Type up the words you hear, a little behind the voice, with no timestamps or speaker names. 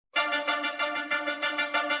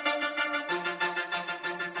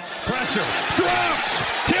pressure. Drops.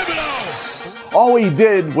 Thibodeau. All he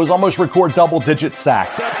did was almost record double-digit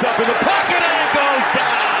sacks. Steps up in the pocket and goes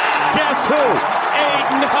down. Guess who?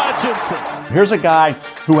 Aiden Hutchinson. Here's a guy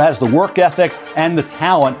who has the work ethic and the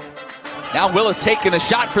talent. Now Willis taking a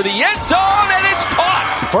shot for the end zone, and it's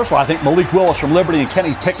caught. First of all, I think Malik Willis from Liberty and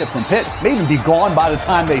Kenny Pickett from Pitt may even be gone by the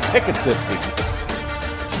time they pick at 50.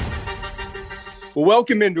 Well,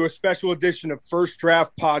 welcome into a special edition of First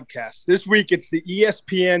Draft Podcast. This week, it's the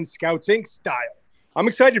ESPN Scouts Inc. style. I'm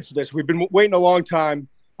excited for this. We've been waiting a long time.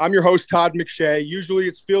 I'm your host, Todd McShay. Usually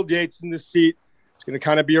it's Field Yates in the seat. It's going to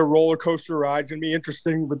kind of be a roller coaster ride. It's going to be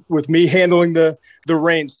interesting with me handling the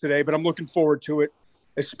reins today, but I'm looking forward to it,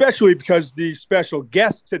 especially because the special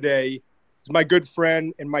guest today is my good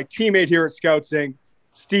friend and my teammate here at Scouts Inc.,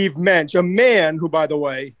 Steve Mensch, a man who, by the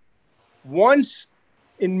way, once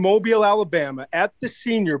in Mobile, Alabama, at the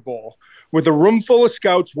Senior Bowl, with a room full of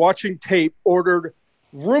scouts watching tape, ordered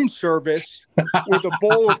room service with a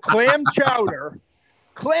bowl of clam chowder,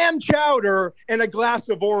 and a glass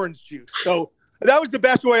of orange juice. So that was the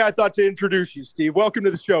best way I thought to introduce you, Steve. Welcome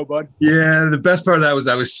to the show, bud. Yeah, the best part of that was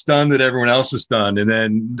I was stunned that everyone else was stunned, and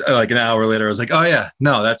then like an hour later, I was like, "Oh yeah,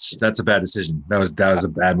 no, that's a bad decision. That was a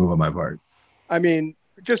bad move on my part." I mean,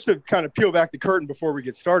 just to kind of peel back the curtain before we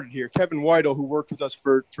get started here, Kevin Weidel, who worked with us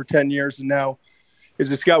for 10 years and now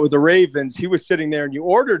is a scout with the Ravens, he was sitting there and you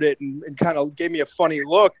ordered it and kind of gave me a funny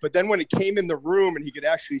look. But then when it came in the room and he could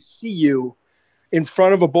actually see you in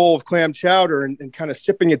front of a bowl of clam chowder and kind of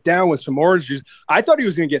sipping it down with some orange juice, I thought he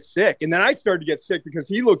was going to get sick. And then I started to get sick because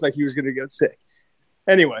he looked like he was going to get sick.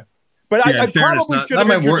 Anyway. But yeah, I probably should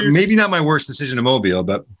have introduced maybe not my worst decision in Mobile,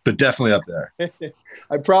 but definitely up there.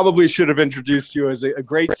 I probably should have introduced you as a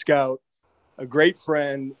great scout, a great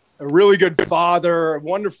friend, a really good father, a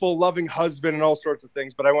wonderful, loving husband, and all sorts of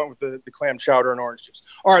things. But I went with the clam chowder and orange juice.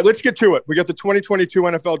 All right, let's get to it. We got the 2022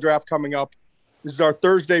 NFL Draft coming up. This is our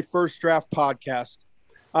Thursday First Draft podcast.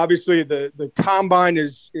 Obviously, the combine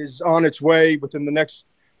is on its way within the next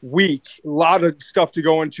week. A lot of stuff to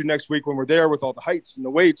go into next week when we're there with all the heights and the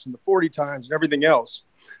weights and the 40 times and everything else.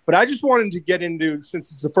 But I just wanted to get into,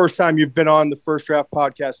 since it's the first time you've been on the First Draft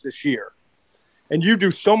podcast this year, and you do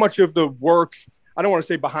so much of the work, I don't want to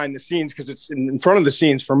say behind the scenes because it's in front of the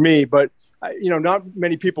scenes for me, but not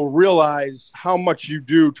many people realize how much you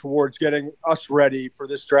do towards getting us ready for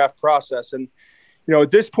this draft process. And, at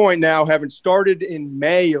this point now, having started in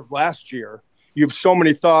May of last year, you have so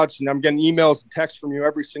many thoughts, and I'm getting emails and texts from you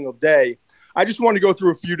every single day. I just want to go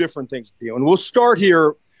through a few different things with you. And we'll start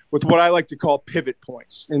here with what I like to call pivot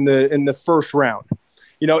points in the first round.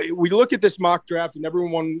 We look at this mock draft, and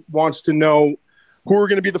everyone wants to know who are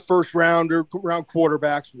going to be the first round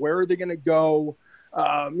quarterbacks, where are they going to go,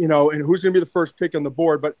 and who's going to be the first pick on the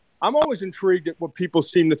board. But I'm always intrigued at what people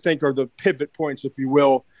seem to think are the pivot points, if you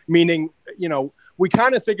will, meaning, we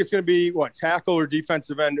kind of think it's going to be tackle or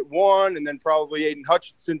defensive end at 1, and then probably Aiden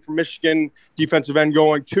Hutchinson from Michigan, defensive end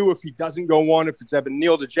going 2 if he doesn't go 1, if it's Evan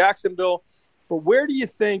Neal to Jacksonville. But where do you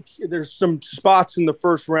think there's some spots in the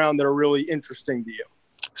first round that are really interesting to you?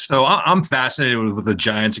 So I'm fascinated with what the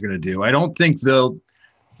Giants are going to do.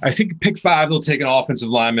 I think pick 5, they'll take an offensive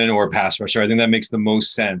lineman or a pass rusher. I think that makes the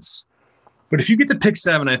most sense. But if you get to pick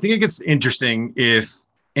 7, I think it gets interesting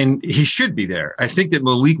and he should be there. I think that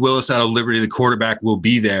Malik Willis out of Liberty, the quarterback, will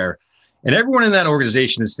be there. And everyone in that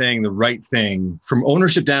organization is saying the right thing. From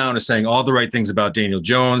ownership down is saying all the right things about Daniel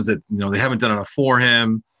Jones, that, they haven't done enough for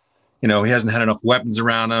him. He hasn't had enough weapons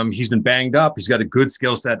around him. He's been banged up. He's got a good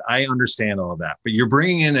skill set. I understand all of that. But you're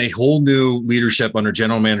bringing in a whole new leadership under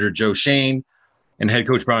general manager Joe Schoen and head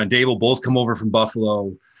coach Brian Daboll, both come over from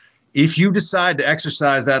Buffalo. If you decide to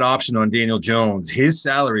exercise that option on Daniel Jones, his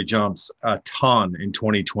salary jumps a ton in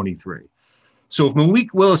 2023. So if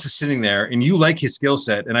Malik Willis is sitting there and you like his skill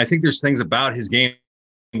set, and I think there's things about his game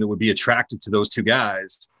that would be attractive to those two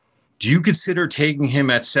guys, do you consider taking him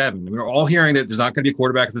at 7? We're all hearing that there's not going to be a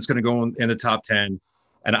quarterback that's going to go in the top 10.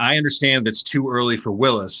 And I understand that's too early for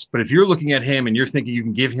Willis. But if you're looking at him and you're thinking you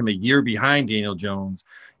can give him a year behind Daniel Jones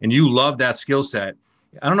and you love that skill set,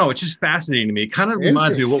 I don't know. It's just fascinating to me. It kind of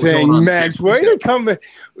reminds me of what was going on. Max,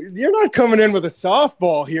 you're not coming in with a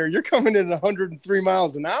softball here. You're coming in at 103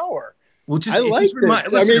 miles an hour. Well, it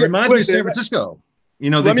reminds me of San Francisco. They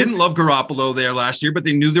didn't love Garoppolo there last year, but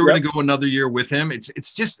they knew they were going to go another year with him. It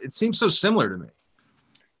seems so similar to me.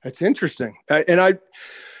 That's interesting. And I'm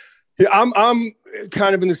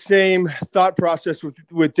kind of in the same thought process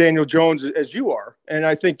with Daniel Jones as you are. And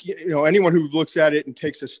I think, anyone who looks at it and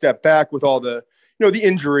takes a step back with all the, the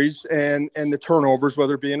injuries and the turnovers,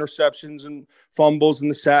 whether it be interceptions and fumbles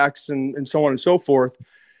and the sacks and so on and so forth.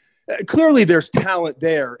 clearly there's talent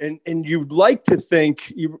there, and you'd like to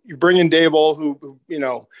think you bring in Daboll, who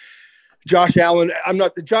Josh Allen.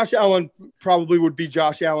 Josh Allen probably would be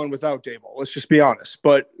Josh Allen without Daboll. Let's just be honest.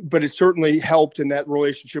 But it certainly helped, and that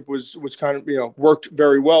relationship was kind of worked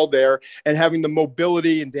very well there. And having the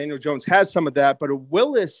mobility, and Daniel Jones has some of that, but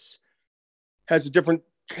Willis has a different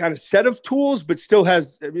kind of set of tools, but still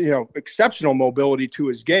has exceptional mobility to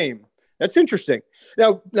his game. That's interesting.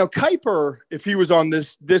 Now Kiper, if he was on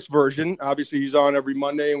this version, obviously he's on every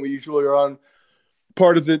Monday, and we usually are on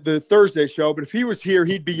part of the Thursday show, but if he was here,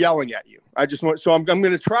 he'd be yelling at you. I'm going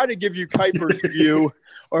to try to give you Kiper's view,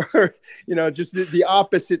 or just the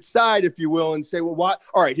opposite side, if you will, and say, well, what?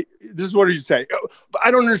 All right, this is what you say. But I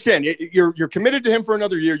don't understand. You're committed to him for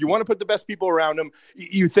another year. You want to put the best people around him.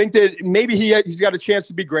 You think that maybe he's got a chance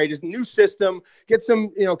to be great. His new system, get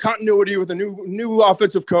some continuity with a new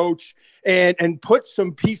offensive coach, and put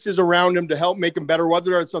some pieces around him to help make him better,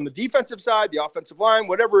 whether it's on the defensive side, the offensive line,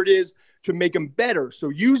 whatever it is, to make him better. So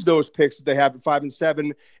use those picks that they have at 5 and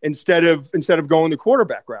 7 instead of going the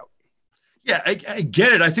quarterback route. Yeah, I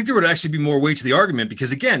get it. I think there would actually be more weight to the argument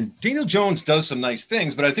because, again, Daniel Jones does some nice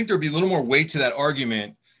things, but I think there would be a little more weight to that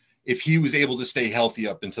argument if he was able to stay healthy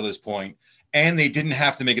up until this point, and they didn't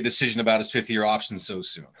have to make a decision about his fifth-year option so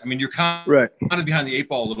soon. I mean, you're kind of behind the 8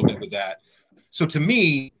 ball a little bit with that. So to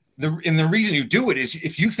me, the reason you do it is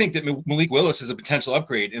if you think that Malik Willis is a potential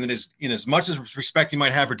upgrade, and that in as much as respect you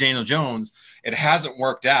might have for Daniel Jones, it hasn't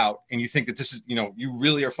worked out, and you think that this is, you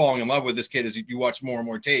really are falling in love with this kid as you watch more and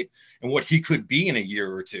more tape and what he could be in a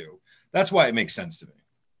year or two. That's why it makes sense to me.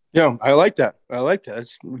 Yeah, I like that.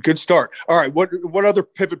 It's a good start. All right, what other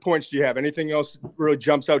pivot points do you have? Anything else that really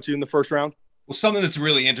jumps out to you in the first round? Well, something that's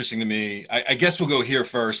really interesting to me, I guess we'll go here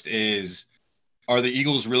first, is are the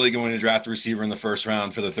Eagles really going to draft a receiver in the first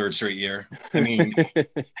round for the third straight year? I mean,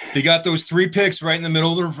 they got those 3 picks right in the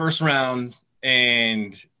middle of the first round,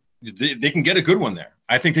 and they can get a good one there.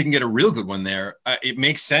 I think they can get a real good one there. It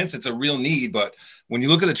makes sense. It's a real need. But when you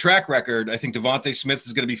look at the track record, I think Devontae Smith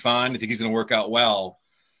is going to be fine. I think he's going to work out well.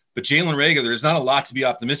 But Jalen Reagor, there's not a lot to be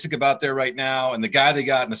optimistic about there right now. And the guy they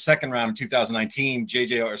got in the second round of 2019,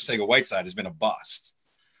 J.J. Arcega-Whiteside, has been a bust.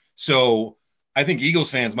 So I think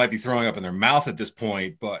Eagles fans might be throwing up in their mouth at this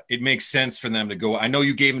point, but it makes sense for them to go. I know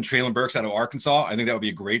you gave him Treylon Burks out of Arkansas. I think that would be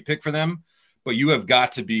a great pick for them, but you have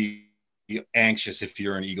got to be anxious if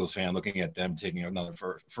you're an Eagles fan looking at them taking another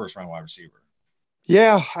first-round wide receiver.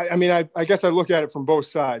 Yeah, I mean, I guess I look at it from both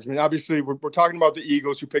sides. I mean, obviously, we're talking about the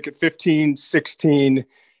Eagles who pick at 15, 16,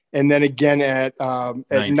 and then again at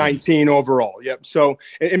 19 overall. Yep. So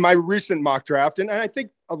in my recent mock draft, and I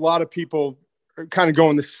think a lot of people kind of go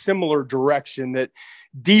in the similar direction, that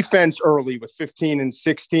defense early with 15 and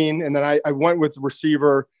 16. And then I went with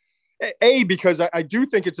receiver because I do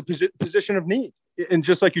think it's a position of need. And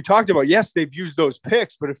just like you talked about, yes, they've used those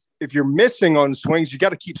picks, but if you're missing on swings, you got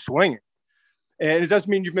to keep swinging. And it doesn't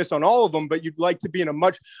mean you've missed on all of them, but you'd like to be in a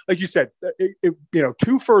much, like you said,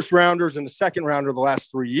 2 first rounders and a second rounder the last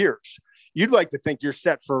 3 years. You'd like to think you're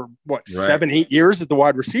set for 7-8 years at the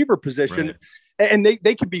wide receiver position. Right. And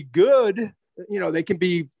they can be good. They can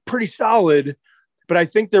be pretty solid, but I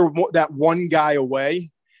think they're that one guy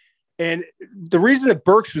away. And the reason that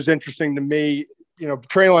Burks was interesting to me,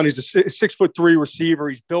 Treylon, he's a 6'3" receiver.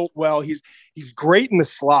 He's built well. He's great in the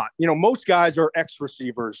slot. Most guys are X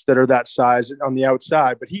receivers that are that size on the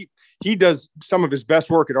outside, but he does some of his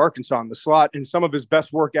best work at Arkansas in the slot and some of his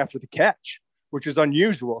best work after the catch, which is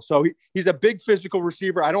unusual. So he's a big physical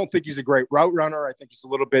receiver. I don't think he's a great route runner. I think he's a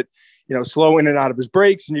little bit, slow in and out of his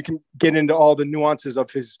breaks, and you can get into all the nuances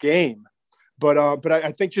of his game. But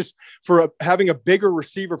I think just for having a bigger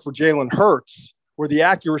receiver for Jalen Hurts, where the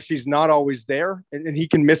accuracy is not always there, and he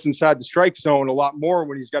can miss inside the strike zone a lot more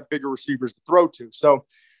when he's got bigger receivers to throw to. So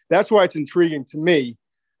that's why it's intriguing to me.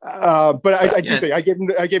 But I do think I gave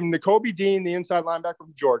him Nakobe Dean, the inside linebacker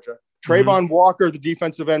from Georgia, Trayvon Walker, the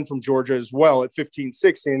defensive end from Georgia as well at 15,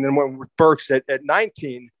 16, and then went with Burks at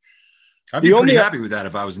 19. I'd be pretty happy with that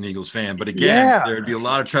if I was an Eagles fan. But again, there'd be a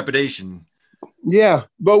lot of trepidation. Yeah,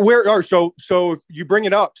 but so if you bring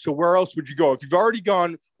it up, so where else would you go? If you've already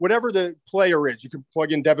gone, whatever the player is, you can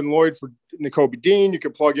plug in Devin Lloyd for Nakobe Dean. You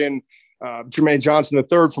can plug in Jermaine Johnson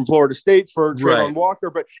III from Florida State for Trayvon Walker.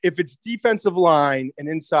 But if it's defensive line and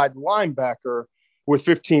inside linebacker with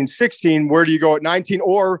 15, 16, where do you go at 19?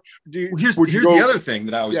 Or here's the other thing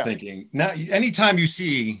that I was thinking. Now, anytime you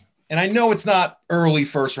see, and I know it's not early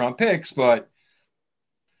first round picks, but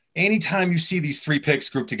anytime you see these 3 picks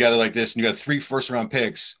grouped together like this, and you have 3 first round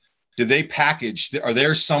picks, do they package? Are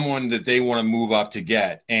there someone that they want to move up to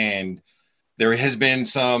get? And there has been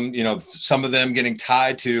some of them getting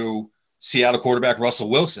tied to Seattle quarterback Russell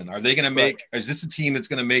Wilson. Are they going to make? Is this a team that's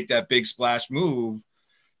going to make that big splash move?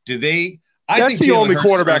 Do they? That's the only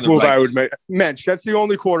quarterback move I would make. Mensch, that's the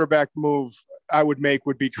only quarterback move I would make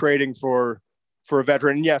would be trading for a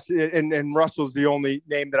veteran. And yes, and Russell's the only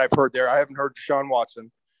name that I've heard there. I haven't heard Deshaun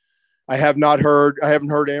Watson. I haven't heard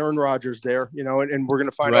Aaron Rodgers there, and we're going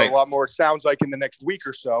to find out a lot more, it sounds like, in the next week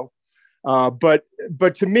or so. But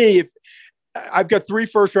to me, if I've got 3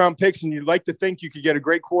 first-round picks and you'd like to think you could get a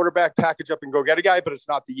great quarterback, package up and go get a guy, but it's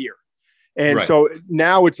not the year. And so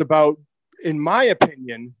now it's about, in my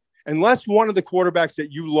opinion, unless one of the quarterbacks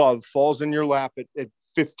that you love falls in your lap at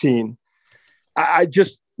 15, I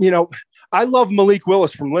just, I love Malik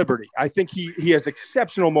Willis from Liberty. I think he has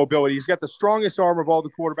exceptional mobility. He's got the strongest arm of all the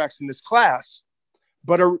quarterbacks in this class.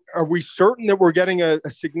 But are we certain that we're getting a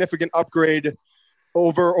significant upgrade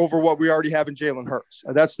over what we already have in Jalen Hurts?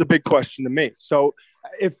 That's the big question to me. So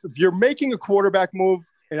if you're making a quarterback move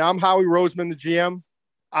and I'm Howie Roseman, the GM,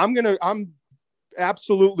 I'm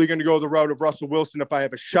absolutely going to go the route of Russell Wilson if I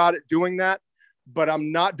have a shot at doing that, but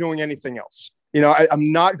I'm not doing anything else.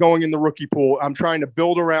 I'm not going in the rookie pool. I'm trying to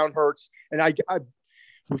build around Hurts. And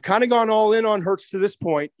we've kind of gone all in on Hurts to this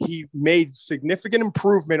point. He made significant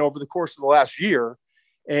improvement over the course of the last year.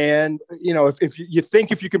 And, if you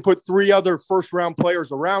think if you can put 3 other first-round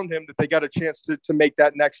players around him, that they got a chance to make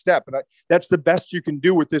that next step. And that's the best you can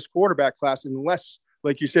do with this quarterback class, unless,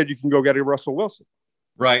 like you said, you can go get a Russell Wilson.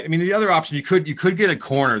 Right. I mean, the other option, you could get a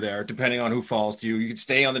corner there, depending on who falls to you. You could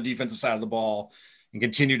stay on the defensive side of the ball and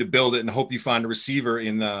continue to build it and hope you find a receiver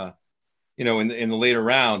in the later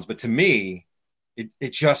rounds. But to me,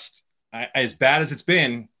 it just, as bad as it's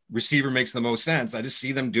been, receiver makes the most sense. I just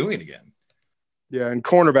see them doing it again. Yeah. And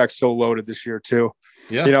cornerback's so loaded this year too.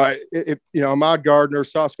 Yeah. Ahmad Gardner,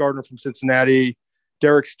 Sauce Gardner from Cincinnati,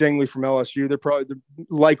 Derek Stingley from LSU. They're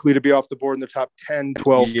likely to be off the board in the top 10,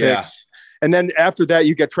 12 picks. And then after that,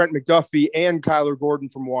 you get Trent McDuffie and Kyler Gordon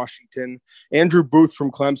from Washington, Andrew Booth from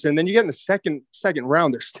Clemson. And then you get in the second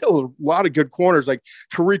round, there's still a lot of good corners, like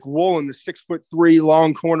Tariq Woolen, the 6'3"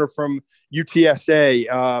 long corner from UTSA,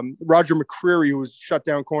 Roger McCreary, who was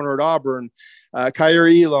shutdown corner at Auburn,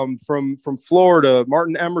 Khair Elam from Florida,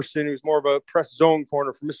 Martin Emerson, who's more of a press zone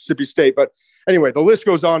corner from Mississippi State. But anyway, the list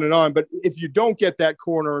goes on and on. But if you don't get that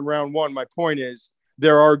corner in round 1, my point is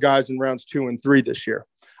there are guys in rounds 2 and 3 this year.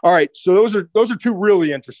 All right, so those are 2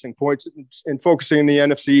 really interesting points in focusing in the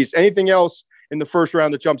NFC East. Anything else in the first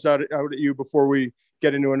round that jumps out at you before we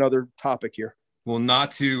get into another topic here? Well,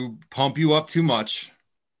 not to pump you up too much,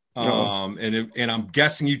 and I'm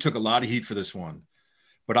guessing you took a lot of heat for this one,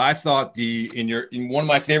 but I thought in one of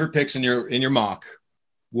my favorite picks in your mock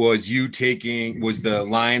was the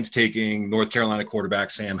Lions taking North Carolina quarterback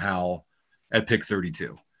Sam Howell at pick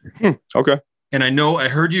 32. Okay. And I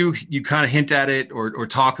heard you kind of hint at it or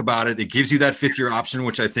talk about it. It gives you that 5th-year option,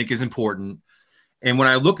 which I think is important. And when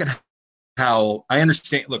I look at how I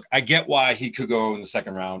understand, look, I get why he could go in the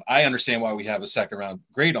second round. I understand why we have a second round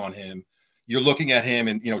grade on him. You're looking at him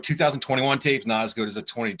and, 2021 tape's not as good as the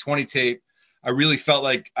 2020 tape. I really felt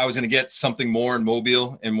like I was going to get something more in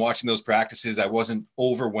Mobile, and watching those practices, I wasn't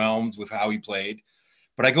overwhelmed with how he played.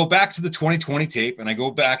 But I go back to the 2020 tape and I go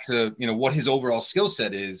back to, what his overall skill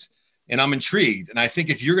set is. And I'm intrigued. And I think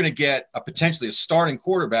if you're going to get potentially a starting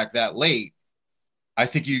quarterback that late, I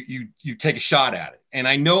think you take a shot at it. And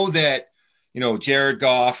I know that, Jared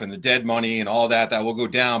Goff and the dead money and all that will go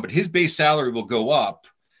down, but his base salary will go up.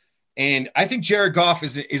 And I think Jared Goff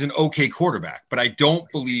is an okay quarterback, but I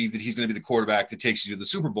don't believe that he's going to be the quarterback that takes you to the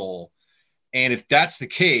Super Bowl. And if that's the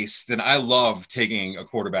case, then I love taking a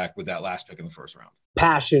quarterback with that last pick in the first round.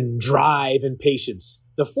 Passion, drive, and patience.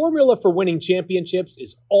 The formula for winning championships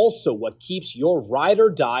is also what keeps your ride or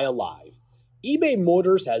die alive. eBay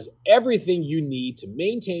Motors has everything you need to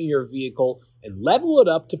maintain your vehicle and level it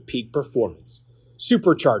up to peak performance.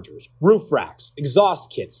 Superchargers, roof racks,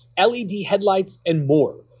 exhaust kits, LED headlights, and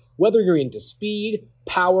more. Whether you're into speed,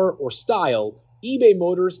 power, or style, eBay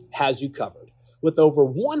Motors has you covered. With over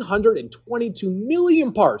 122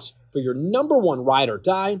 million parts for your number one ride or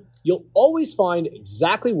die, you'll always find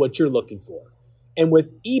exactly what you're looking for. And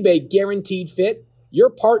with eBay Guaranteed Fit, your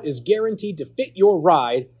part is guaranteed to fit your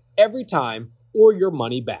ride every time or your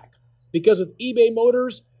money back. Because with eBay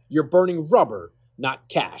Motors, you're burning rubber, not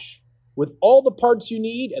cash. With all the parts you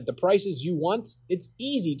need at the prices you want, it's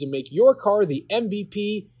easy to make your car the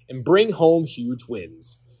MVP and bring home huge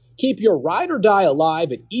wins. Keep your ride or die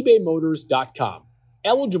alive at ebaymotors.com.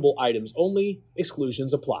 Eligible items only.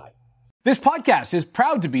 Exclusions apply. This podcast is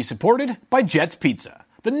proud to be supported by Jets Pizza,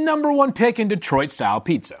 the #1 pick in Detroit-style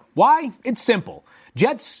pizza. Why? It's simple.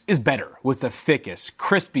 Jets is better. With the thickest,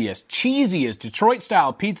 crispiest, cheesiest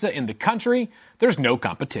Detroit-style pizza in the country, there's no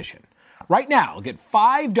competition. Right now, get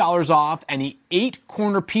 $5 off any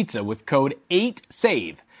 8-corner pizza with code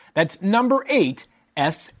 8SAVE. That's number 8,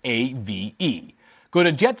 S-A-V-E. Go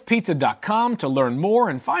to jetspizza.com to learn more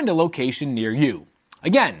and find a location near you.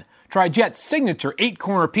 Again, try Jet's signature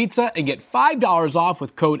 8-corner pizza and get $5 off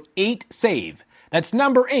with code 8SAVE. That's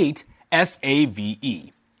number 8,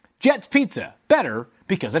 S-A-V-E. Jet's Pizza, better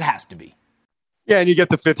because it has to be. Yeah, and you get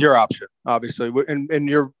the fifth-year option, obviously. And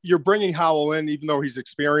you're bringing Howell in, even though he's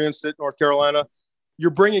experienced at North Carolina.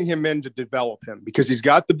 You're bringing him in to develop him because he's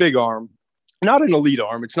got the big arm. Not an elite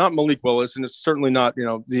arm. It's not Malik Willis, and it's certainly not,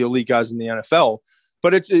 the elite guys in the NFL.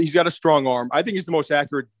 But he's got a strong arm. I think he's the most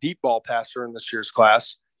accurate deep ball passer in this year's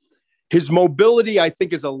class. His mobility, I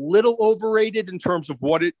think, is a little overrated in terms of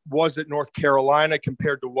what it was at North Carolina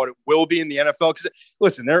compared to what it will be in the NFL. Because,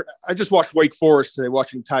 listen, I just watched Wake Forest today,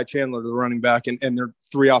 watching Ty Chandler, the running back, and their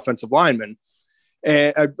 3 offensive linemen.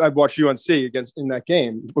 And I watched UNC in that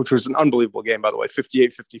game, which was an unbelievable game, by the way,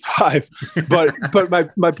 58-55.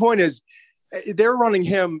 But my point is, they're running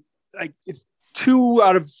him like 2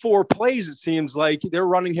 out of 4 plays. It seems like they're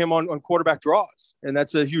running him on quarterback draws, and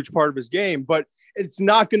that's a huge part of his game. But it's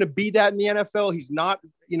not going to be that in the NFL. He's not,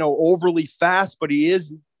 overly fast, but he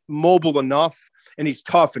is mobile enough, and he's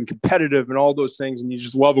tough and competitive and all those things. And you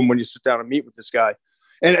just love him when you sit down and meet with this guy.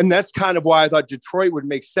 And that's kind of why I thought Detroit would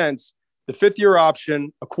make sense. The 5th-year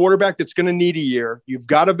option, a quarterback that's going to need a year. You've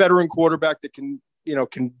got a veteran quarterback that can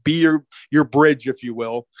be your bridge, if you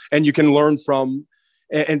will, and you can learn from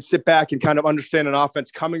and sit back and kind of understand an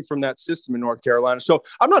offense coming from that system in North Carolina. So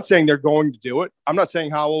I'm not saying they're going to do it. I'm not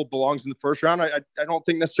saying Howell belongs in the first round. I don't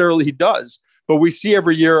think necessarily he does, but we see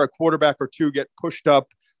every year a quarterback or two get pushed up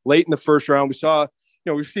late in the first round. We saw,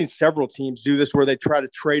 we've seen several teams do this where they try to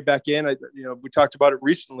trade back in. We talked about it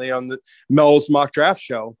recently on the Mel's mock draft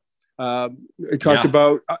show. We talked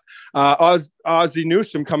about Ozzie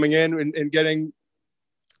Newsome coming in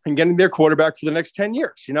and getting their quarterback for the next 10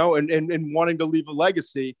 years, and wanting to leave a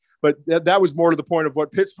legacy. But that was more to the point of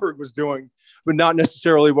what Pittsburgh was doing, but not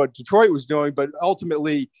necessarily what Detroit was doing. But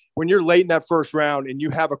ultimately, when you're late in that first round and you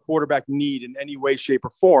have a quarterback need in any way, shape, or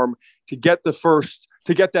form, to get that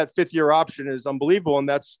 5th-year option is unbelievable. And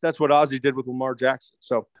that's what Ozzie did with Lamar Jackson.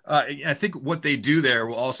 So I think what they do there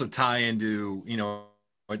will also tie into,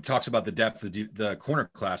 it talks about the depth of the corner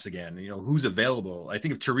class again, who's available. I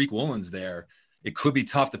think if Tariq Woolen's there, it could be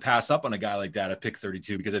tough to pass up on a guy like that at pick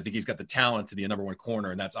 32, because I think he's got the talent to be a number 1 corner,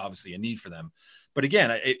 and that's obviously a need for them. But again,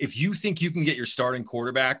 if you think you can get your starting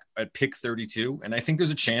quarterback at pick 32, and I think there's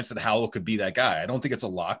a chance that Howell could be that guy. I don't think it's a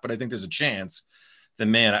lock, but I think there's a chance. Then,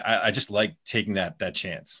 man, I just like taking that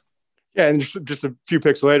chance. Yeah, and just a few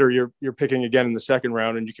picks later, you're picking again in the second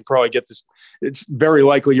round, and you can probably get this. It's very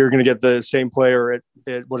likely you're going to get the same player at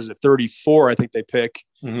 34, I think they pick,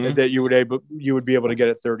 that you would be able to get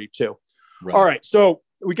at 32. Right. All right, so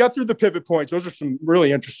we got through the pivot points. Those are some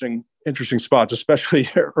really interesting spots, especially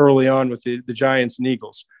early on with the Giants and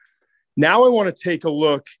Eagles. Now I want to take a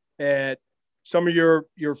look at some of your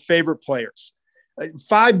favorite players.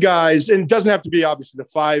 5 guys, and it doesn't have to be obviously the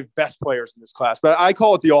 5 best players in this class, but I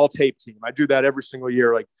call it the all-tape team. I do that every single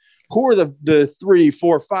year. Like, who are the 3,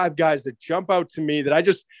 4, 5 guys that jump out to me that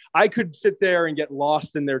I could sit there and get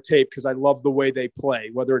lost in their tape because I love the way they play,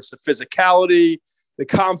 whether it's the physicality, the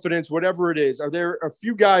confidence, whatever it is. Are there a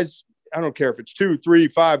few guys, I don't care if it's 2, 3,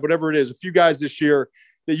 5, whatever it is, a few guys this year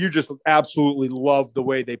that you just absolutely love the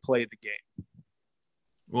way they play the game?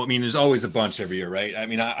 Well, I mean, there's always a bunch every year, right? I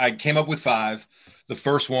mean, I came up with 5. The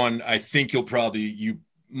first one, I think you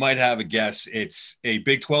might have a guess. It's a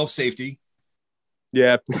Big 12 safety.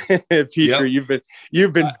 Yeah, Peter, yep.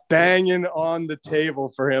 You've been banging on the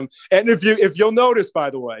table for him. And if you'll notice, by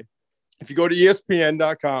the way, if you go to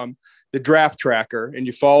ESPN.com, the draft tracker, and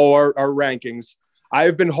you follow our rankings,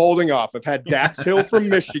 I've been holding off. I've had Dax Hill from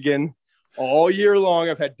Michigan all year long.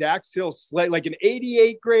 I've had Dax Hill like an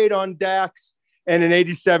 88 grade on Dax and an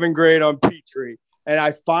 87 grade on Petrie. And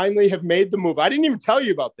I finally have made the move. I didn't even tell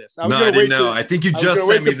you about this. I didn't know. I think you just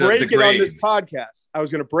sent me the grade. On this podcast. I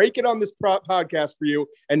was going to break it on this podcast for you,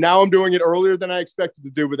 and now I'm doing it earlier than I expected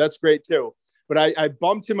to do, but that's great too. But I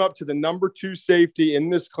bumped him up to the number 2 safety in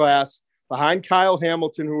this class, behind Kyle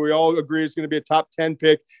Hamilton, who we all agree is going to be a top 10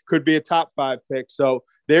 pick, could be a top 5 pick. So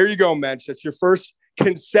there you go, Mensch. That's your first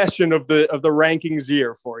concession of the rankings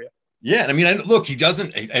year for you. Yeah, I mean, I don't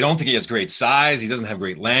think he has great size. He doesn't have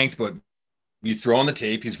great length, but you throw on the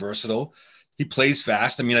tape, he's versatile. He plays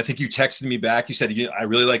fast. I mean, I think you texted me back. You said, I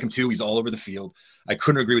really like him too. He's all over the field. I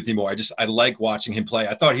couldn't agree with you more. I like watching him play.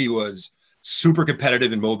 I thought he was super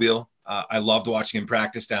competitive in Mobile. I loved watching him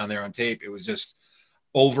practice down there on tape. It was just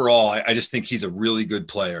overall, I just think he's a really good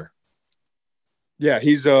player. Yeah,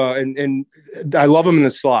 he's and I love him in the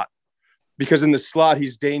slot, because in the slot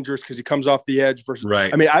he's dangerous because he comes off the edge versus.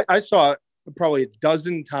 Right. I mean, I saw probably a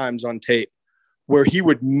dozen times on tape where he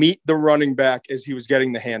would meet the running back as he was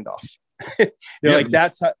getting the handoff. Like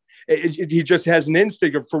that's how he just has an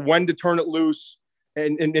instinct for when to turn it loose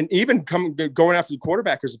and even going after the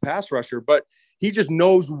quarterback as a pass rusher. But he just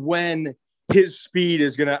knows when his speed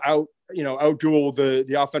is going to outduel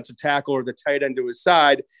the offensive tackle or the tight end to his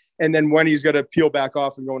side. And then when he's going to peel back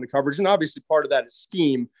off and go into coverage. And obviously part of that is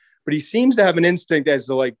scheme, but he seems to have an instinct as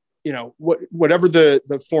to, like, whatever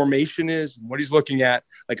the formation is and what he's looking at,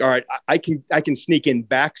 like, all right, I can sneak in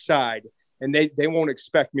backside and they won't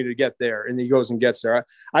expect me to get there. And he goes and gets there.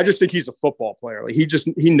 I just think he's a football player. Like,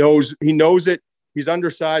 he knows it. He's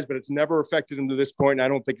undersized, but it's never affected him to this point. And I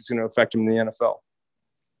don't think it's going to affect him in the NFL.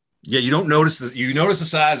 Yeah. You don't notice you notice the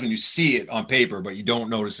size when you see it on paper, but you don't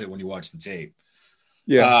notice it when you watch the tape.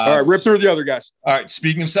 Yeah. All right. Rip through the other guys. All right.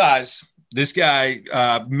 Speaking of size, this guy,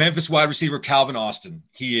 Memphis wide receiver Calvin Austin,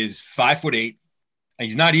 he is 5'8", and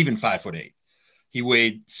he's not even 5'8". He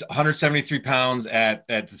weighed 173 pounds at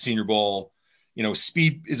the Senior Bowl.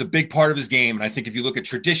 Speed is a big part of his game. And I think if you look at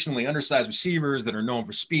traditionally undersized receivers that are known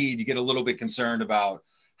for speed, you get a little bit concerned about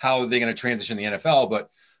how they're going to transition in the NFL. But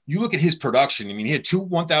you look at his production. I mean, he had 2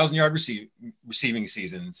 1,000-yard receiving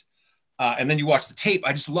seasons. And then you watch the tape.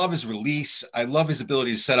 I just love his release. I love his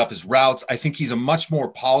ability to set up his routes. I think he's a much more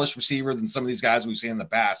polished receiver than some of these guys we've seen in the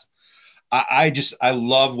past. I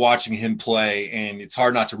love watching him play, and it's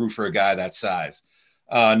hard not to root for a guy that size.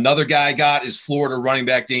 Another guy I got is Florida running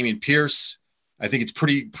back Dameon Pierce. I think it's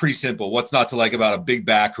pretty simple. What's not to like about a big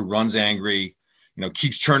back who runs angry,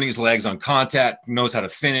 keeps churning his legs on contact, knows how to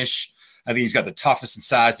finish. I think he's got the toughness and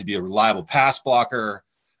size to be a reliable pass blocker.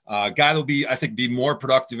 Guy that'll be more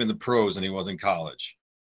productive in the pros than he was in college.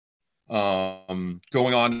 Going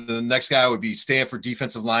on to the next guy would be Stanford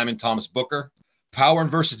defensive lineman Thomas Booker. Power and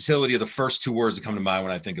versatility are the first 2 words that come to mind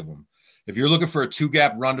when I think of him. If you're looking for a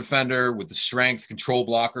 2-gap run defender with the strength, control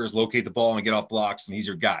blockers, locate the ball and get off blocks, then he's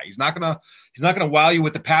your guy. He's not gonna wow you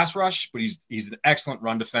with the pass rush, but he's an excellent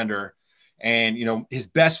run defender. And his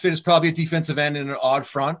best fit is probably a defensive end in an odd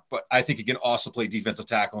front, but I think he can also play defensive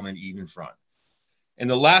tackle in an even front. And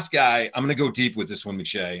the last guy, I'm going to go deep with this one,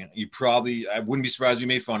 McShay. I wouldn't be surprised if you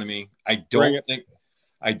made fun of me. I don't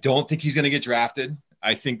think he's going to get drafted.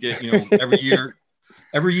 I think that,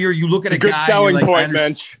 every year you look at a good guy. Selling point,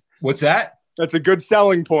 Mensch. What's that? That's a good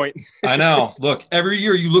selling point. I know. Look, every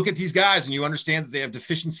year you look at these guys and you understand that they have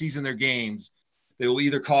deficiencies in their games. They will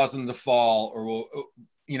either cause them to fall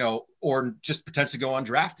or just potentially go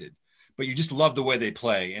undrafted. But you just love the way they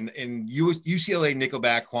play. And UCLA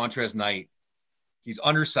nickelback Quantrez Knight, he's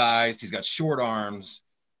undersized. He's got short arms.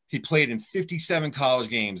 He played in 57 college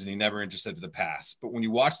games and he never intercepted a pass. But when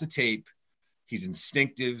you watch the tape, he's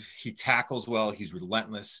instinctive. He tackles well. He's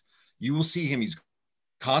relentless. You will see him. He's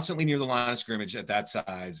constantly near the line of scrimmage at that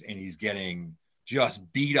size, and he's getting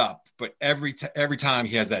just beat up. But every time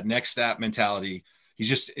he has that next step mentality, he's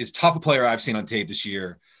just as tough a player I've seen on tape this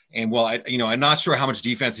year. And while I'm not sure how much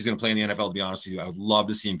defense he's going to play in the NFL, to be honest with you, I would love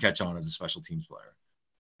to see him catch on as a special teams player.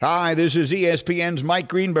 Hi, this is ESPN's Mike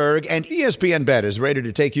Greenberg, and ESPN Bet is ready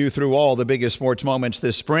to take you through all the biggest sports moments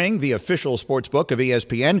this spring. The official sports book of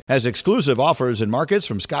ESPN has exclusive offers and markets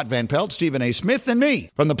from Scott Van Pelt, Stephen A. Smith, and me.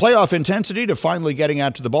 From the playoff intensity to finally getting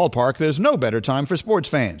out to the ballpark, there's no better time for sports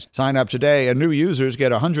fans. Sign up today, and new users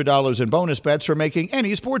get $100 in bonus bets for making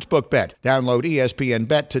any sportsbook bet. Download ESPN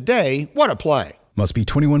Bet today. What a play. Must be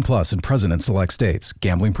 21 plus and present in select states.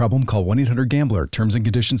 Gambling problem? Call 1-800-GAMBLER. Terms and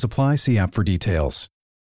conditions apply. See app for details.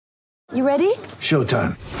 You ready?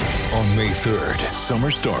 Showtime. On May 3rd,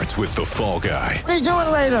 summer starts with The Fall Guy. Let's do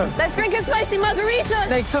it later. Let's drink a spicy margarita.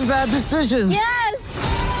 Make some bad decisions. Yes.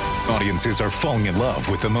 Audiences are falling in love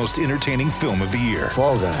with the most entertaining film of the year.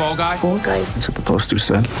 Fall Guy. Fall Guy? Fall Guy. That's what the poster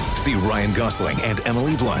said. See Ryan Gosling and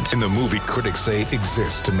Emily Blunt in the movie critics say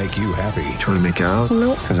exists to make you happy. Trying to make it out?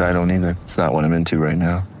 Nope. Because I don't either. It's not what I'm into right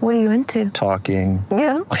now. What are you into? Talking.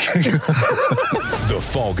 Yeah. The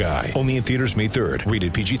Fall Guy. Only in theaters May 3rd.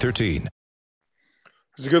 Rated PG-13.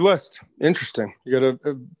 It's a good list. Interesting. You got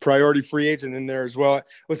a priority free agent in there as well.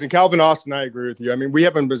 Listen, Calvin Austin, I agree with you. I mean, we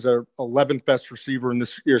have him as our 11th best receiver in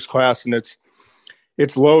this year's class, and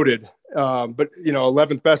it's loaded. But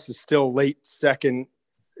 11th best is still late second,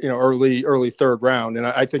 early third round, and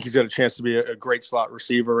I think he's got a chance to be a great slot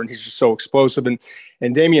receiver, and he's just so explosive. And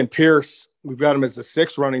Dameon Pierce, We've got him as the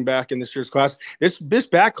 6th running back in this year's class. This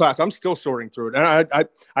back class, I'm still sorting through it. And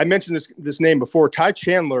I mentioned this name before. Ty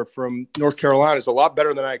Chandler from North Carolina is a lot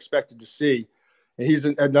better than I expected to see. And he's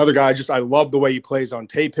another guy. I love the way he plays on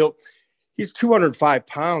tape. He's 205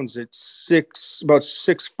 pounds at about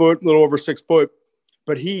 6 foot, a little over 6 foot.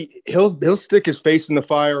 But he'll stick his face in the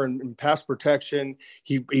fire and pass protection.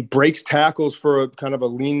 He breaks tackles for a kind of a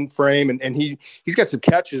lean frame, and he's got some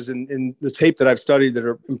catches in the tape that I've studied that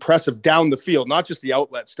are impressive down the field, not just the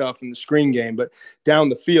outlet stuff in the screen game, but down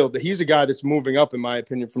the field. But he's a guy that's moving up, in my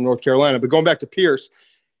opinion, from North Carolina. But going back to Pierce,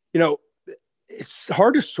 it's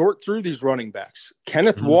hard to sort through these running backs.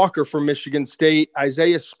 Kenneth Walker from Michigan State,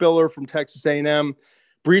 Isaiah Spiller from Texas A&M,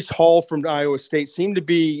 Breece Hall from Iowa State seem to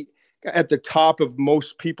be at the top of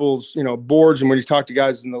most people's, boards. And when you talk to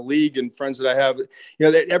guys in the league and friends that I have,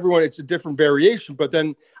 everyone, it's a different variation. But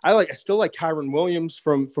then I still like Kyron Williams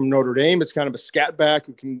from Notre Dame. It's kind of a scat back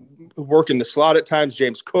who can work in the slot at times.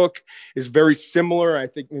 James Cook is very similar. I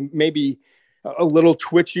think maybe a little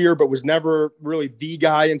twitchier, but was never really the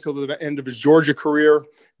guy until the end of his Georgia career.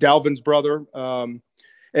 Dalvin's brother. And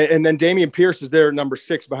then Dameon Pierce is there, number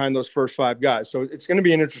 6 behind those first 5 guys. So it's going to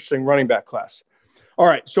be an interesting running back class. All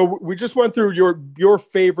right, so we just went through your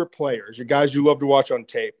favorite players, your guys you love to watch on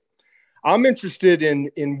tape. I'm interested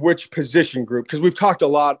in which position group, because we've talked a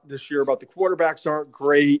lot this year about the quarterbacks aren't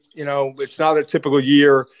great. It's not a typical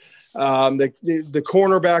year. The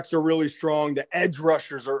cornerbacks are really strong. The edge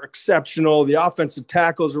rushers are exceptional. The offensive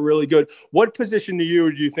tackles are really good. What position do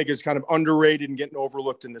you think is kind of underrated and getting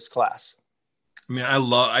overlooked in this class? I mean,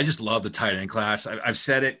 I just love the tight end class. I've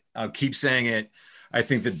said it. I'll keep saying it. I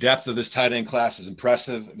think the depth of this tight end class is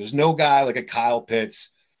impressive. There's no guy like a Kyle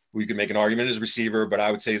Pitts who you can make an argument as a receiver, but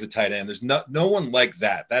I would say as a tight end. There's no one like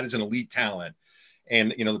that. That is an elite talent.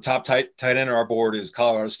 And, the top tight end on our board is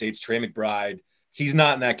Colorado State's Trey McBride. He's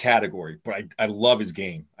not in that category, but I love his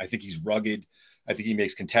game. I think he's rugged. I think he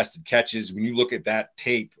makes contested catches. When you look at that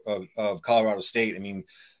tape of Colorado State, I mean,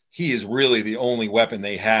 he is really the only weapon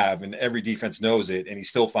they have, and every defense knows it, and he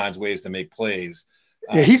still finds ways to make plays.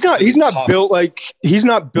 Yeah, he's not built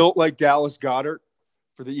like Dallas Goedert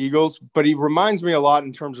for the Eagles, but he reminds me a lot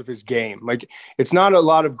in terms of his game. Like, it's not a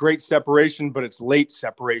lot of great separation, but it's late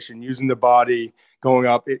separation, using the body, going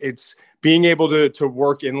up. It's being able to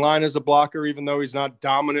work in line as a blocker, even though he's not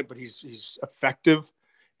dominant, but he's effective,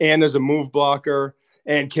 and as a move blocker,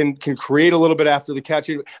 and can create a little bit after the catch.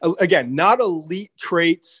 Again, not elite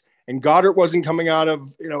traits. And Goddard wasn't coming out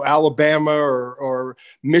of, Alabama or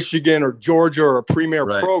Michigan or Georgia or a premier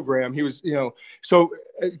program. He was, so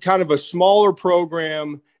kind of a smaller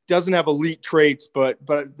program, doesn't have elite traits, but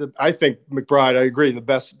I think McBride, I agree, the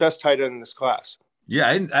best tight end in this class. Yeah,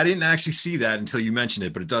 I didn't actually see that until you mentioned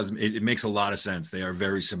it, but it makes a lot of sense. They are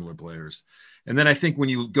very similar players. And then I think when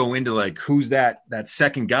you go into like, who's that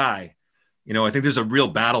second guy, I think there's a real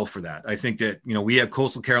battle for that. I think that, we have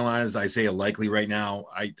Coastal Carolina's Isaiah Likely right now.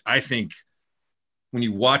 I think when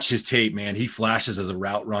you watch his tape, man, he flashes as a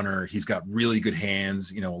route runner. He's got really good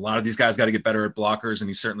hands. A lot of these guys got to get better at blockers, and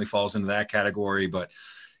he certainly falls into that category. But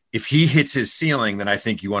if he hits his ceiling, then I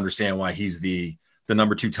think you understand why he's the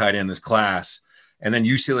number 2 tight end in this class. And then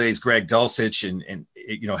UCLA's Greg Dulcich and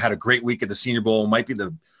had a great week at the Senior Bowl, might be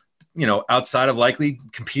the, outside of Likely,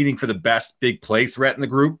 competing for the best big play threat in the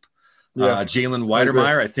group. Yeah. Jalen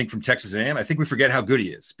Weidermeyer, I think, from Texas A&M. I think we forget how good he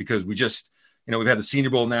is because we just, we've had the Senior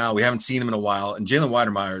Bowl now. We haven't seen him in a while. And Jalen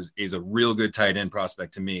Weidermeyer is a real good tight end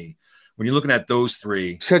prospect to me. When you're looking at those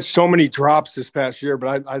three. He's had so many drops this past year,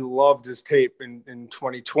 but I loved his tape in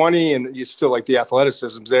 2020. And you still like the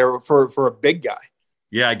athleticism there for a big guy.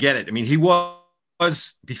 Yeah, I get it. I mean, he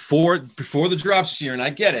was before the drops this year, and I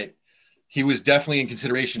get it. He was definitely in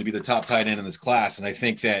consideration to be the top tight end in this class. And I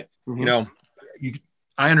think that,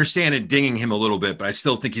 I understand it dinging him a little bit, but I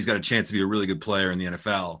still think he's got a chance to be a really good player in the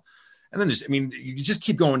NFL. And then you just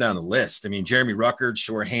keep going down the list. I mean, Jeremy Ruckert,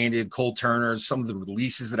 sure-handed, Cole Turner, some of the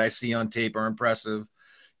releases that I see on tape are impressive.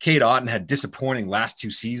 Cade Otton had disappointing last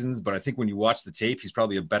 2 seasons, but I think when you watch the tape, he's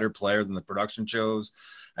probably a better player than the production shows.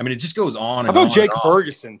 I mean, it just goes on and on. How about Jake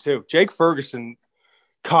Ferguson, too? Jake Ferguson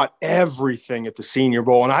caught everything at the Senior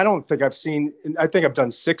Bowl. And I think I've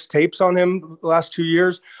done 6 tapes on him the last 2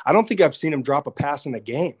 years. I don't think I've seen him drop a pass in a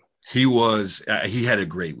game. He had a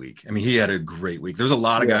great week. I mean, he had a great week. There's a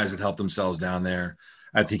lot of guys that helped themselves down there.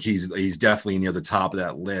 I think he's definitely near the top of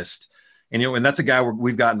that list. And, and that's a guy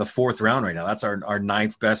we've got in the 4th round right now. That's our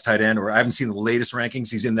 9th best tight end, or I haven't seen the latest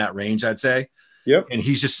rankings. He's in that range, I'd say. Yep. And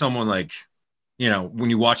he's just someone like,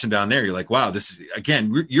 when you watch him down there, you're like, wow, this is,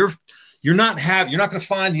 again, you're not going to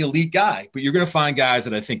find the elite guy, but you're going to find guys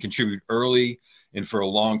that I think contribute early and for a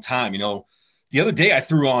long time. the other day I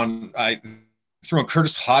threw on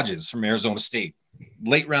Curtis Hodges from Arizona State,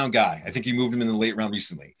 late round guy. I think you moved him in the late round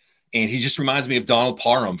recently. And he just reminds me of Donald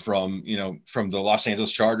Parham from the Los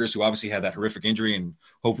Angeles Chargers, who obviously had that horrific injury, and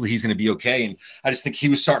hopefully he's going to be okay. And I just think he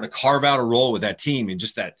was starting to carve out a role with that team and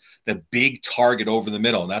just that big target over the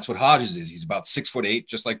middle. And that's what Hodges is. He's about 6'8",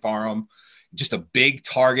 just like Parham, just a big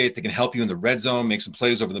target that can help you in the red zone, make some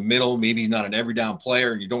plays over the middle. Maybe he's not an every down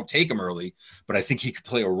player and you don't take him early, but I think he could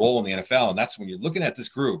play a role in the NFL. And that's when you're looking at this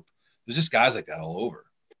group, there's just guys like that all over.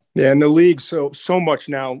 Yeah, and the league so much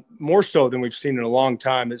now, more so than we've seen in a long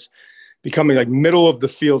time, is becoming like middle of the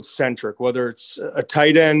field centric. Whether it's a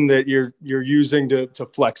tight end that you're using to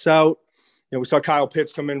flex out, we saw Kyle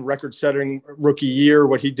Pitts come in record-setting rookie year,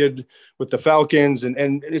 what he did with the Falcons, and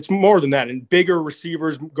it's more than that. And bigger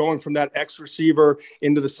receivers going from that X receiver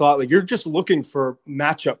into the slot, like you're just looking for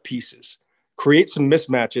matchup pieces, create some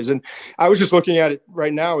mismatches. And I was just looking at it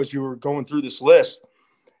right now as you were going through this list.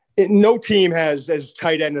 No team has as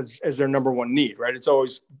tight end as their number one need, right? It's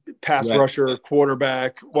always pass rusher,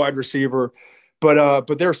 quarterback, wide receiver. But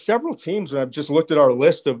there are several teams, and I've just looked at our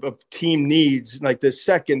list of team needs, like the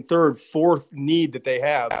second, third, fourth need that they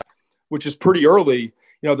have, which is pretty early.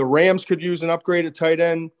 The Rams could use an upgrade at tight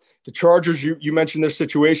end. The Chargers, you mentioned their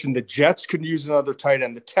situation. The Jets could use another tight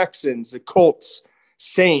end. The Texans, the Colts,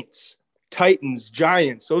 Saints, Titans,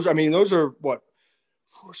 Giants. Those are what?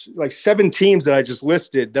 Like 7 teams that I just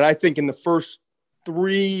listed that I think in the first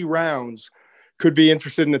 3 rounds could be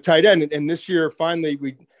interested in a tight end. And this year, finally,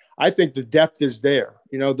 I think the depth is there.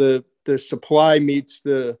 The supply meets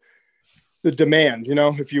the demand,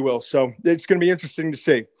 if you will. So it's going to be interesting to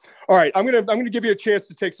see. All right, I'm going to give you a chance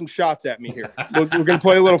to take some shots at me here. We're going to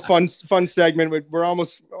play a little fun segment. We're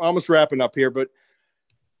almost wrapping up here, but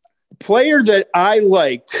player that I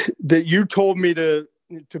liked that you told me to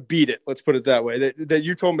beat it. Let's put it that way. That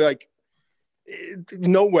you told me, like,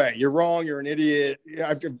 no way, you're wrong. You're an idiot.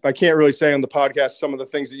 I can't really say on the podcast some of the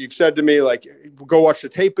things that you've said to me, like, go watch the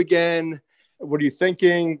tape again. What are you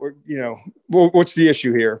thinking? Or, what's the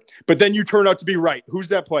issue here? But then you turn out to be right. Who's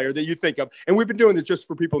that player that you think of? And we've been doing this just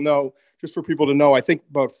for people to know, I think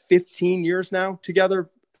about 15 years now together,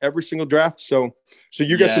 every single draft. So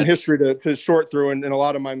you got some history to sort through and a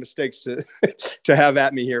lot of my mistakes to have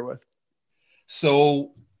at me here with.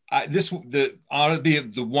 So ought to be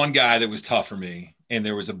the one guy that was tough for me. And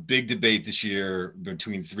there was a big debate this year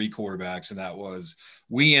between 3 quarterbacks. And that was,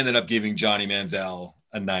 we ended up giving Johnny Manziel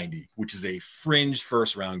a 90, which is a fringe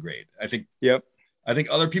first round grade. I think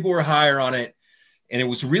other people were higher on it. And it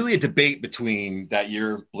was really a debate between that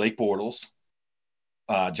year, Blake Bortles,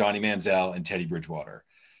 Johnny Manziel, and Teddy Bridgewater.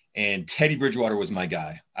 And Teddy Bridgewater was my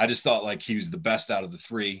guy. I just thought like he was the best out of the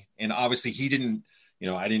 3. And obviously he didn't,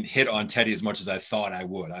 I didn't hit on Teddy as much as I thought I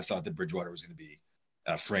would. I thought that Bridgewater was going to be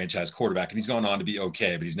a franchise quarterback, and he's gone on to be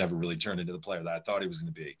okay, but he's never really turned into the player that I thought he was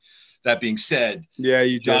going to be. That being said,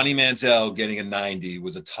 Johnny Manziel getting a 90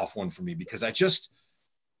 was a tough one for me because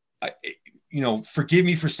forgive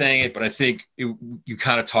me for saying it, but I think you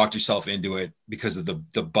kind of talked yourself into it because of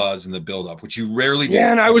the buzz and the buildup, which you rarely do.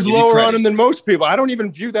 Yeah, and I was lower on him than most people. I don't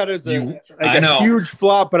even view that as a huge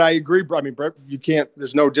flop, but I agree. I mean, Brett, you can't.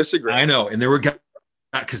 There's no disagreement. I know, and there were guys.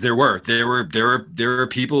 Because there were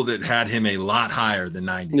people that had him a lot higher than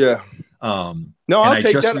 90. Yeah. No, I'll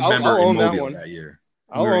take that. I'll own that one. That year.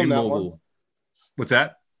 I'll own that one. What's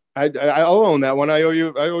that? I'll own that one. I owe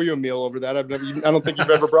you a meal over that. I don't think you've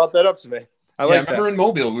ever brought that up to me. I remember in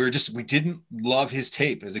Mobile, we didn't love his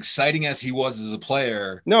tape. As exciting as he was as a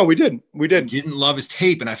player. No, we didn't. We didn't love his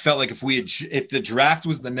tape. And I felt like if the draft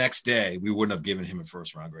was the next day, we wouldn't have given him a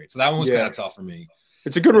first round grade. So that one was kind of tough for me.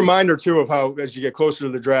 It's a good reminder too of how, as you get closer to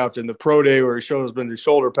the draft and the pro day where he shows his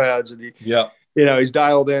shoulder pads and he's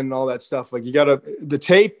dialed in and all that stuff. Like the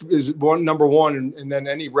tape is number one, and then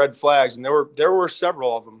any red flags. And there were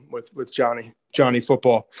several of them with Johnny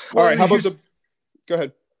football. All right. How about go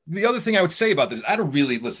ahead. The other thing I would say about this, I don't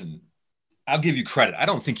really listen. I'll give you credit. I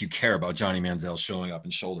don't think you care about Johnny Manziel showing up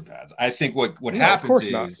in shoulder pads. I think what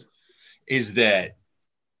happens is that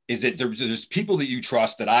there's people that you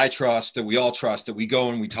trust, that I trust, that we all trust, that we go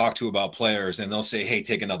and we talk to about players, and they'll say, hey,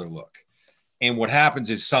 take another look. And what happens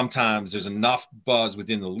is sometimes there's enough buzz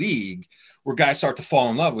within the league where guys start to fall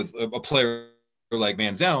in love with a player like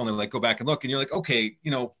Manziel, and they're like, go back and look. And you're like, okay,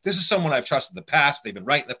 this is someone I've trusted in the past. They've been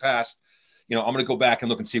right in the past. I'm going to go back and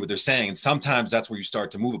look and see what they're saying. And sometimes that's where you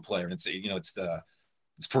start to move a player. And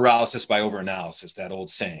it's paralysis by overanalysis, that old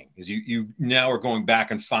saying, is you now are going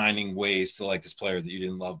back and finding ways to like this player that you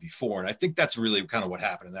didn't love before. And I think that's really kind of what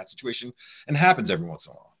happened in that situation, and happens every once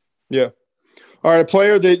in a while. Yeah. All right. A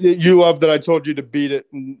player that you love that I told you to beat it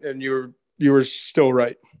and you were still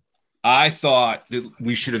right. I thought that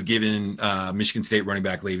we should have given Michigan State running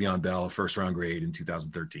back Le'Veon Bell a first-round grade in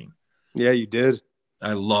 2013. Yeah, you did.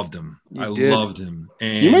 I loved him. Loved him.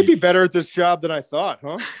 And you might be better at this job than I thought,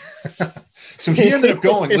 huh? So he ended up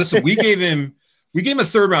going. Listen, we gave him a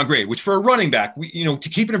third-round grade, which for a running back, to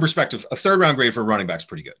keep it in perspective, a third-round grade for a running back is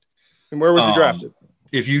pretty good. And where was he drafted?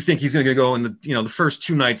 If you think he's going to go in the first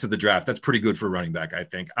 2 nights of the draft, that's pretty good for a running back, I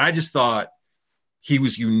think. I just thought he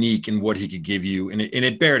was unique in what he could give you, and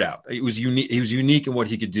it bared out. It was unique. He was unique in what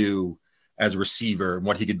he could do as a receiver and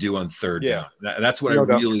what he could do on third down. That's what I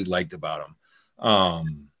really liked about him. All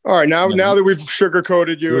right, now that we've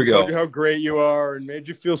sugarcoated you and told you how great you are and made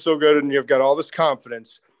you feel so good and you've got all this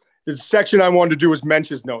confidence, the section I wanted to do was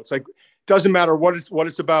Mensch's notes. Like, doesn't matter what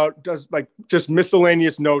it's about. Does just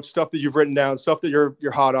miscellaneous notes, stuff that you've written down, stuff that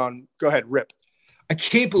you're hot on. Go ahead, rip. I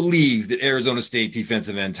can't believe that Arizona State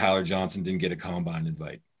defensive end Tyler Johnson didn't get a combine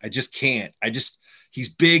invite. I just can't. He's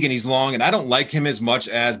big and he's long, and I don't like him as much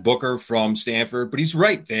as Booker from Stanford, but he's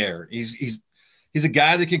right there. He's a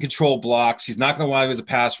guy that can control blocks. He's not going to wind up as a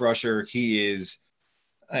pass rusher. He is,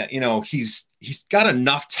 he's got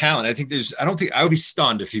enough talent. I don't think I would be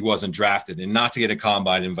stunned if he wasn't drafted, and not to get a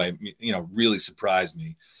combine invite, really surprised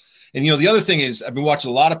me. And, the other thing is I've been watching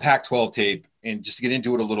a lot of Pac-12 tape, and just to get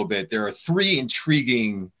into it a little bit, there are 3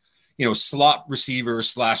 intriguing, slot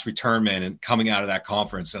receivers / return men and coming out of that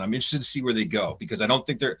conference. And I'm interested to see where they go, because I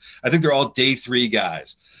think they're all day 3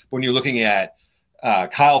 guys. But when you're looking at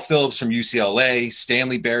Kyle Phillips from UCLA,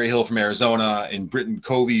 Stanley Berryhill from Arizona, and Britton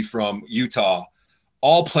Covey from Utah,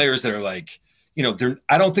 all players that are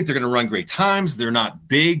I don't think they're going to run great times. They're not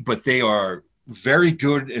big, but they are very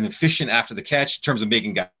good and efficient after the catch in terms of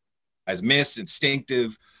making guys miss,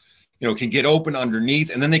 instinctive, can get open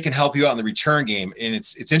underneath, and then they can help you out in the return game. And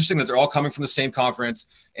it's interesting that they're all coming from the same conference,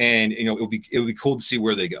 and it'll be cool to see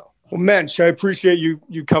where they go. Well, Mensch, I appreciate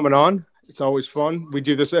you coming on. It's always fun. We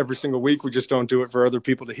do this every single week. We just don't do it for other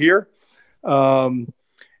people to hear.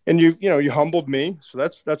 And you humbled me, so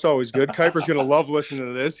that's always good. Kuiper's going to love listening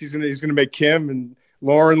to this. He's going to make Kim and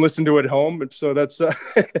Lauren listen to it at home, and so that's a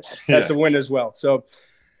win as well. So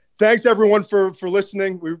thanks everyone for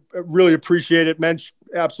listening. We really appreciate it. Mensch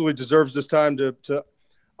absolutely deserves this time to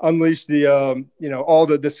unleash the all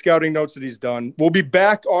the scouting notes that he's done. We'll be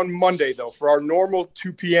back on Monday though for our normal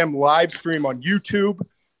 2 p.m. live stream on YouTube,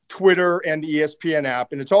 Twitter, and the ESPN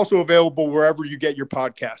app, and it's also available wherever you get your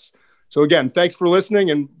podcasts. So again, thanks for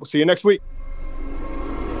listening, and we'll see you next week.